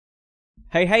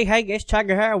Hey, it's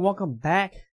Tiger here, and welcome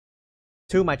back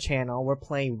to my channel. We're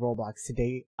playing Roblox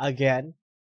today again.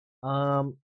 I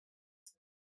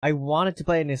wanted to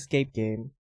play an escape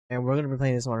game, and we're gonna be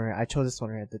playing this one here. I chose this one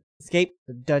here, the Escape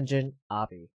the Dungeon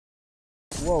Obby.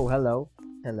 Whoa, hello.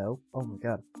 Oh my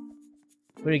god.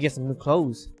 We're gonna get some new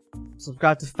clothes.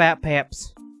 Subscribe to Fat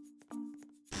Paps.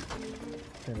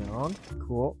 Turn it on.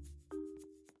 Cool.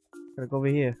 Gotta go over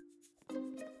here.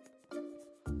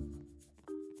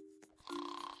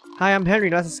 Hi, I'm Henry.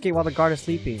 Let's escape while the guard is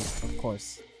sleeping. Of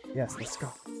course. Yes, let's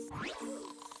go.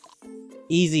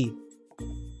 Easy.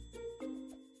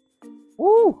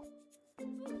 Woo!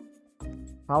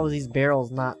 How are these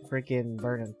barrels not freaking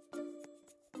burning?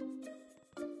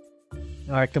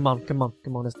 Alright, come on,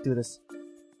 let's do this.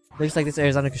 Looks like this area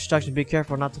is under construction. Be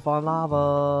careful not to fall in lava.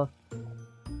 Oh,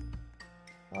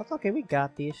 it's okay, we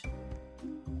got this.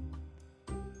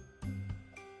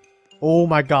 Oh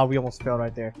my god, we almost failed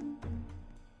right there.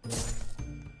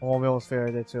 Oh, we almost failed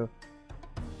right there too.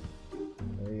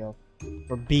 There we go.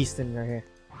 We're beasting right here.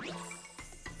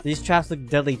 These traps look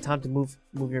deadly. Time to move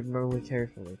your memory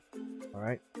carefully.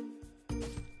 Alright.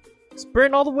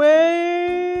 Sprint all the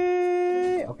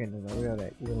way! Okay, no, we gotta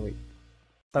wait.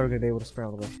 Thought we were gonna be able to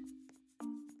sprint all the way.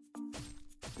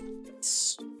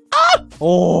 Ah!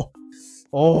 Oh!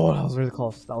 Oh, that was really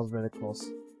close. Oh,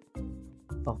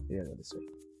 yeah, this way.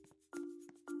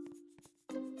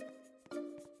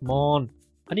 Come on.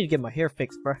 I need to get my hair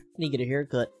fixed, bruh. I need to get a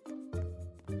haircut.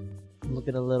 Look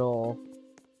at a little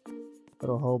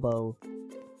hobo.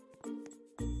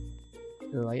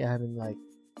 Like I haven't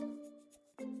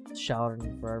showered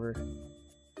in forever.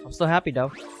 I'm still happy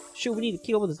though. Shoot, we need to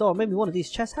key over this door. Maybe one of these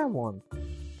chests have one.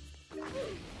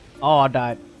 Oh, I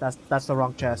died. That's the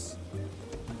wrong chest.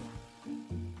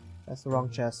 That's the wrong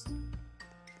chest.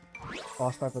 Oh,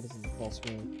 I'll try to put this in the full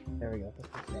screen. There we go.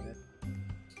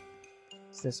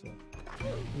 It's this one.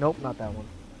 Nope, not that one.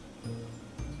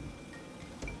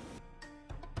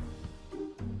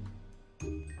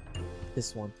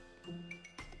 This one.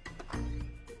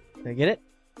 Did I get it?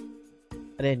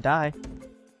 I didn't die.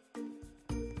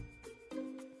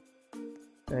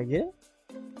 Did I get it?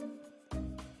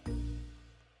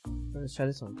 Let's try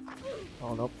this one.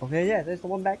 Oh, nope. Okay, yeah, there's the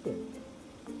one back there.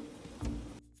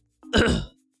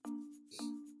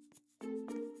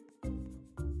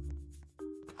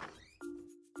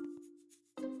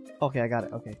 Okay, I got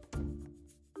it. Okay.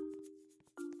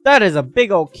 That is a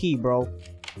big old key, bro.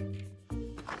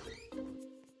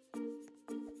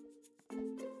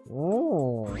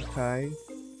 Oh, okay.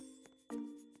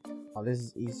 Oh, this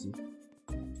is easy.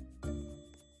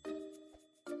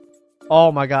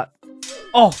 Oh my god.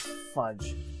 Oh,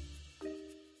 fudge.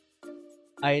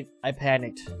 I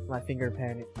panicked. My finger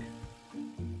panicked.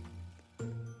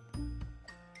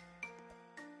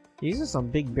 These are some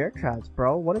big bear traps,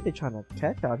 bro. What are they trying to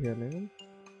catch out here, man?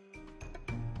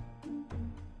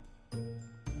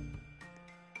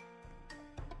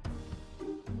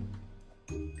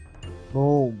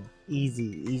 Boom.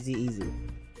 Easy.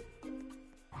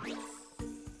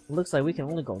 Looks like we can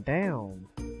only go down.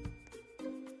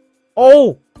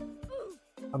 Oh!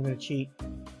 I'm gonna cheat.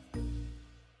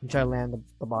 And try to land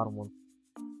the bottom one.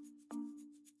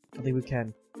 I think we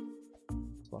can.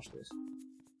 Let's watch this.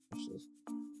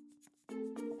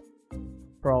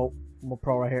 Pro. I'm a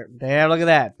pro right here. Damn, look at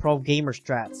that. Pro gamer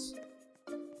strats.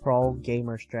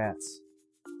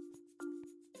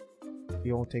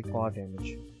 You won't take fall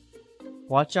damage.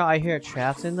 Watch out, I hear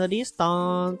traps in the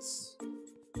distance.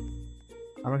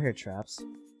 I don't hear traps.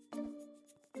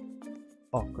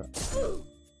 Oh, crap.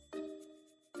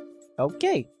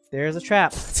 Okay, there's a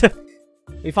trap.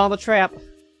 We found the trap.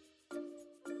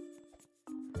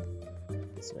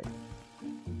 This way.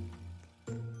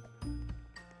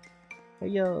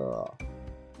 Hey-ya.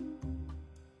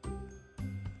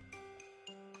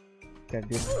 Okay,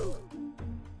 dude.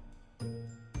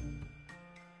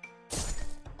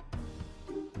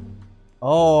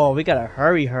 Oh, we gotta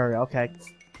hurry. Okay.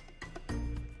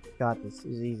 Got this. This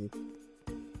is easy.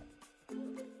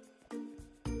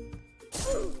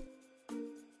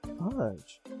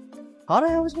 Fudge. How the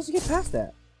hell are we supposed to get past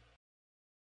that?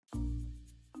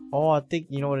 Oh, I think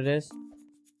you know what it is.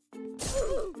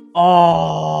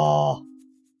 Oh.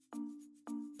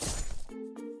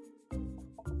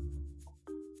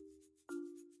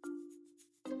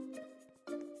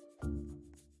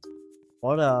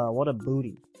 What a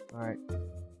booty. Alright.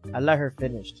 I let her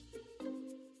finish.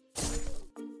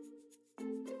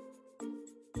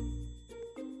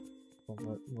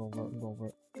 Over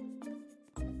it.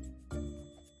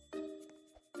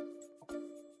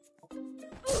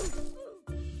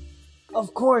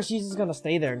 Of course, she's just gonna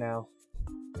stay there now.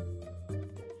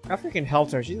 I freaking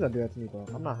helped her. She's gonna do that to me, bro.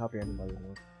 I'm not helping anybody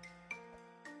anymore.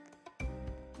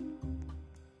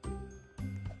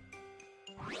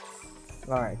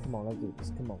 All right, come on, let's do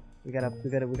this. Come on, we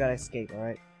gotta escape. All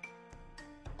right.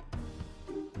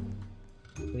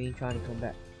 We ain't trying to come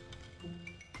back.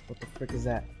 What the frick is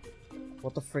that?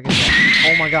 What the frick is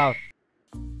that? Oh my god.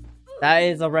 That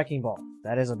is a wrecking ball.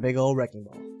 That is a big old wrecking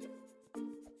ball.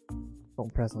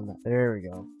 Don't press on that. There we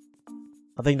go.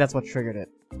 I think that's what triggered it.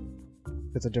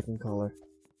 It's a different color.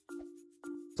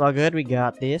 It's all good. We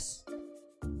got this.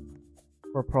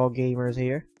 We're pro gamers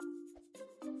here.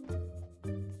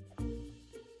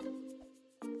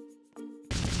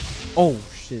 Oh,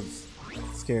 shiz.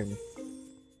 Scared me.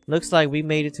 Looks like we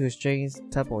made it to a strange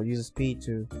temple. Use the speed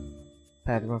to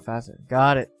path run faster.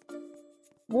 Got it.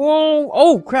 Whoa!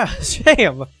 Oh crap!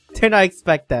 Damn! Did not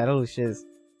expect that. Oh shiz.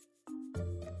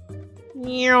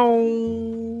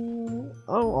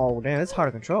 Oh damn! It's hard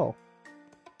to control.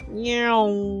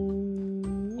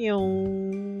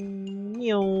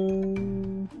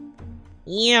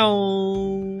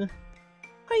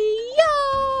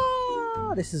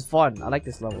 This is fun. I like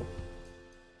this level.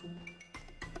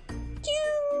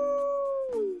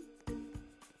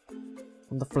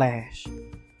 From the Flash.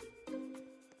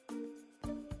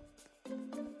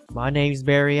 My name's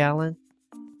Barry Allen,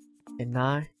 and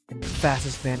I am the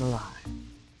fastest man alive.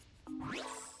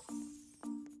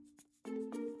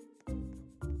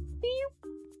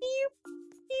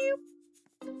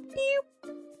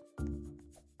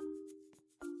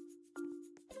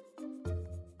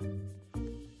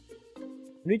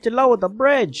 We need to lower the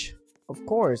bridge! Of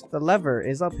course, the lever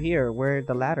is up here where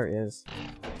the ladder is.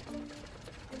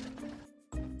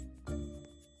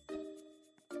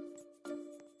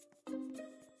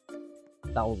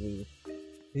 That was weird.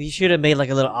 He should have made like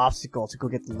a little obstacle to go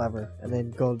get the lever and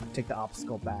then go take the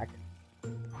obstacle back.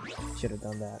 Should have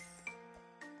done that.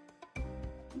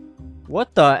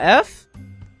 What the F?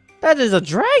 That is a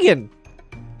dragon!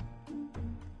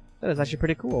 That is actually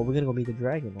pretty cool. We're gonna go meet the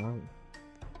dragon now.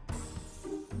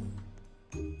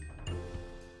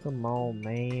 Come on,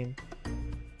 man.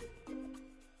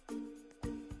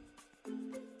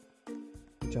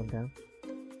 Jump down.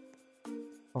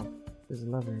 Oh, there's a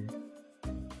lever here.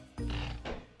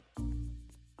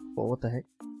 Oh, what the heck?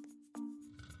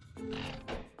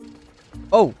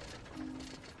 Oh!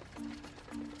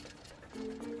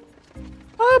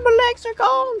 Oh, my legs are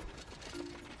gone!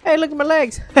 Hey, look at my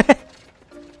legs!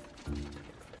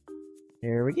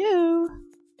 Here we go!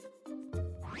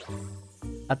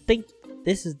 I think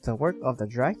this is the work of the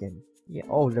dragon. Yeah,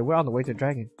 oh, we're on the way to the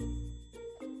dragon.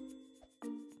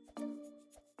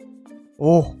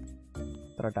 Oh!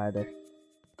 Thought I died there.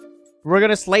 We're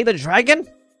gonna slay the dragon?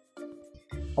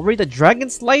 Are we the dragon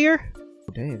slayer?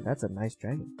 Oh, damn, that's a nice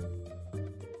dragon.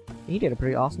 He did a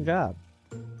pretty awesome job.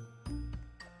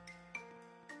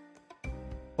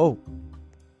 Oh.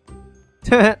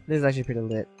 This is actually pretty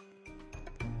lit.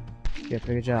 Yeah,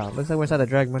 pretty good job. Looks like we're inside the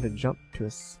dragon run to jump to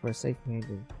for a safe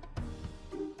landing.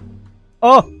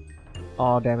 Oh!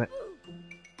 Oh, damn it.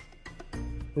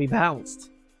 We bounced.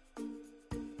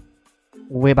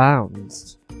 We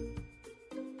bounced.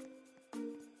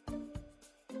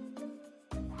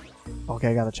 Okay,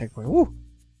 I got a checkpoint. Woo!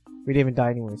 We didn't even die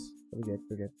anyways. We're good,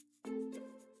 we're good.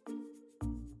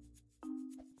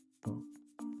 Oh.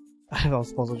 I was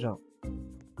supposed to jump.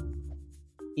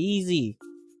 Easy.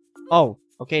 Oh,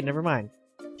 okay, never mind.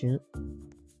 Jump.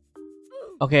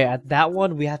 Okay, at that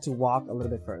one, we had to walk a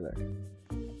little bit further.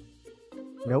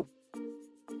 Nope.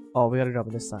 Oh, we gotta jump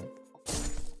on this side.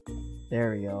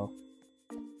 There we go.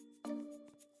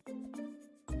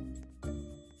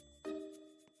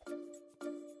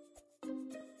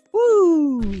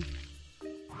 Woo!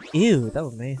 Ew, that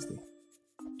was nasty.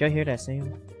 Did y'all hear that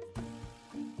sound?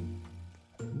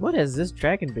 What has this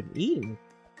dragon been eating?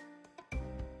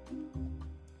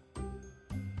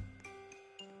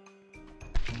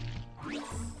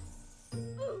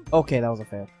 Okay, that was a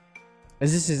fail.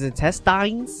 Is this his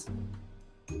intestines?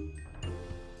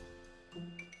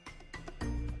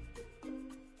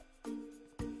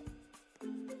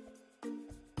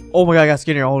 Oh my god, I got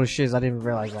skinnier. Holy shit, I didn't even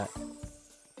realize that.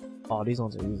 Oh, these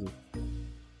ones are easy.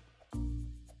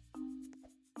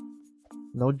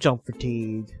 No jump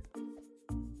fatigue.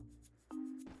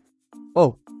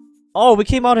 Oh. Oh, we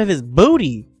came out of his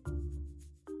booty.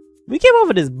 We came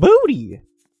out of his booty.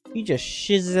 He just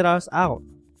shizzes us out.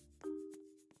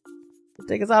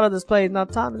 Take us out of this place. Now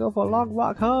time to go for a long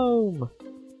walk home.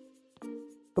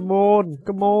 Come on,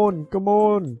 come on, come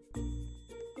on.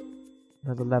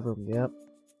 Another lever, yep.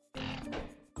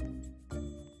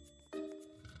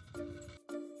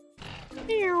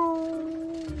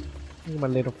 Look at my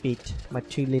little feet. My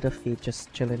 2 little feet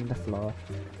just chilling on the floor.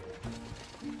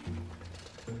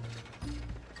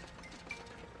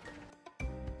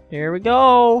 Here we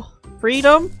go!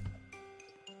 Freedom?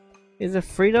 Is it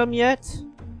freedom yet?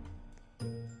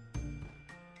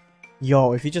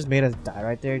 Yo, if you just made us die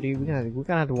right there, dude, we're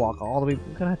gonna have to walk all the way.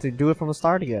 We're gonna have to do it from the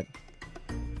start again.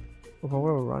 Before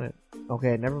we run it.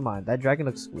 Okay, never mind. That dragon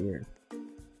looks weird.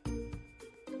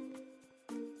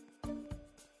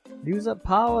 Use up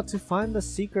power to find the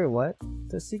secret. What?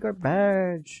 The secret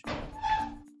badge.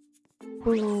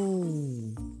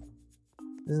 Boom.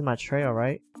 This is my trail,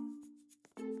 right?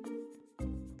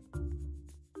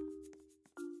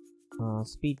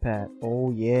 Speed pad.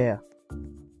 Oh yeah.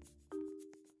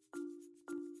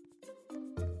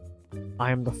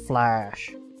 I am the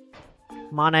Flash.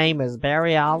 My name is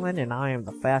Barry Allen, and I am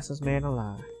the fastest man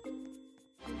alive.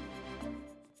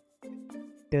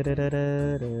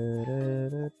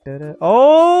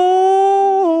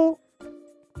 Oh!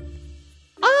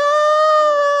 Ah!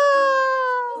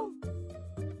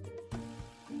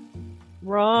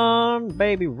 Run,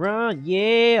 baby, run!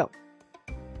 Yeah.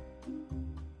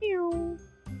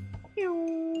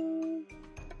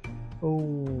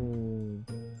 Oh.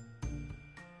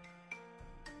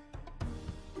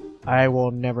 I will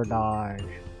never die.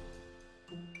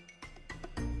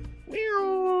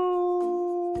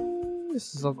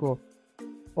 This is so cool.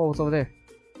 Oh, what's over there?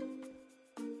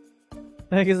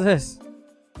 The heck is this?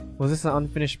 Was this an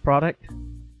unfinished product?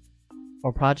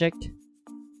 Or project?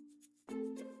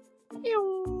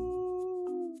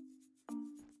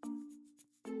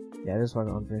 Yeah, this was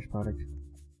an unfinished product.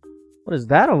 What is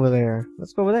that over there?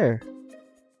 Let's go over there.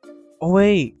 Oh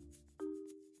wait.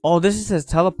 Oh, this says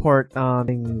teleport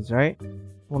things, right?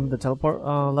 One of the teleport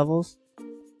levels.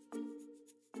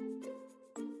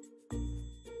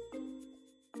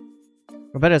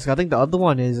 I bet I think the other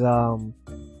one is the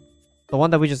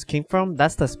one that we just came from.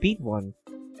 That's the speed one.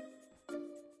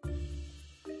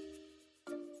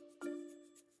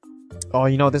 Oh,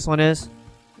 you know what this one is?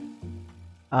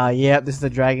 Yeah, this is the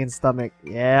dragon's stomach.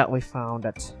 Yeah, we found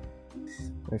it.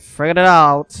 We figured it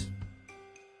out.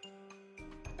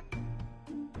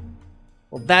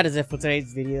 Well, that is it for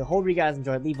today's video. Hope you guys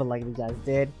enjoyed. Leave a like if you guys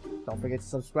did. Don't forget to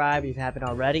subscribe if you haven't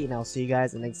already. And I'll see you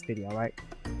guys in the next video, alright?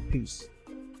 Peace.